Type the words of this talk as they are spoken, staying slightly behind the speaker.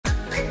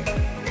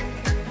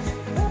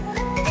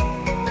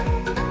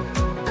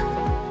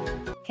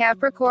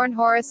Capricorn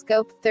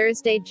Horoscope,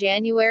 Thursday,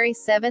 January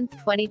 7,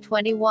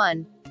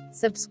 2021.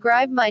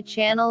 Subscribe my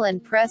channel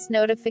and press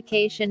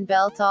notification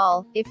bell to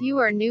all, if you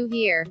are new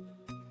here.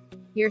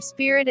 Your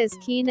spirit is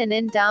keen and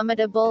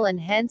indomitable, and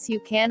hence you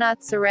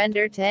cannot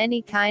surrender to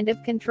any kind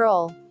of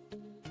control.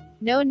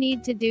 No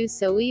need to do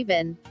so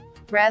even.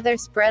 Rather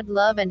spread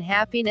love and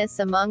happiness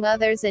among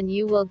others and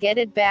you will get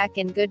it back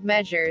in good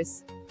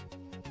measures.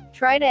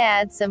 Try to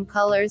add some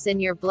colors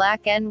in your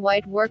black and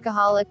white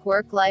workaholic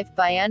work life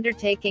by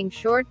undertaking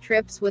short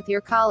trips with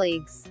your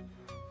colleagues.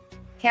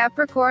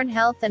 Capricorn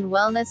Health and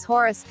Wellness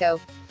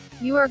Horoscope.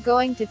 You are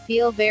going to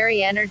feel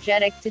very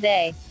energetic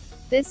today.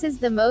 This is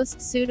the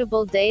most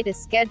suitable day to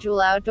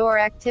schedule outdoor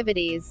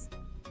activities.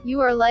 You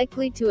are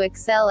likely to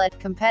excel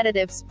at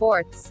competitive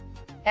sports.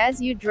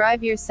 As you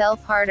drive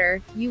yourself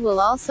harder, you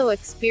will also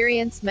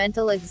experience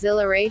mental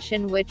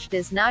exhilaration which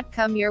does not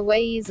come your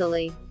way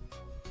easily.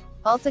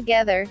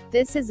 Altogether,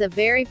 this is a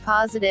very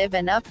positive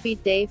and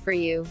upbeat day for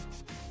you.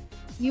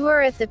 You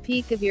are at the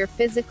peak of your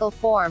physical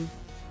form.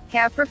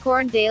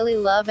 Capricorn Daily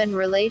Love and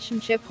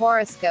Relationship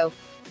Horoscope.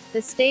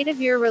 The state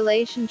of your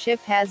relationship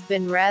has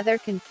been rather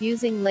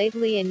confusing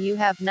lately and you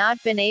have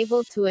not been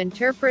able to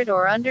interpret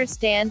or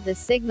understand the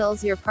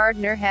signals your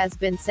partner has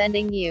been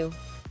sending you.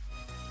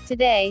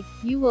 Today,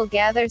 you will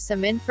gather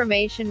some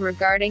information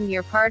regarding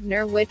your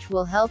partner which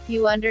will help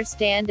you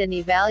understand and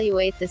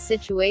evaluate the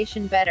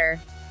situation better.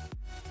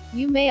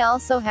 You may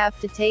also have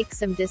to take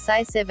some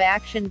decisive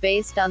action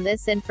based on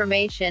this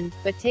information,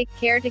 but take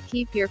care to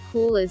keep your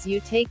cool as you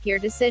take your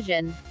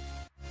decision.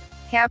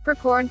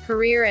 Capricorn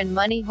Career and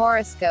Money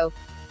Horoscope.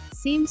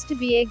 Seems to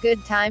be a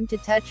good time to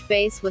touch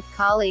base with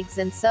colleagues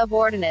and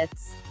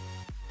subordinates.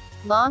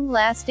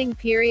 Long-lasting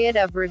period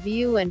of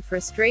review and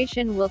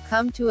frustration will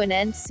come to an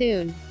end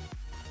soon.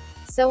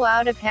 So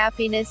out of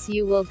happiness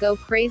you will go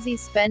crazy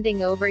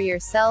spending over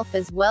yourself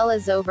as well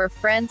as over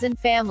friends and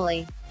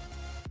family.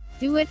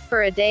 Do it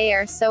for a day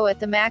or so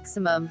at the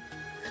maximum.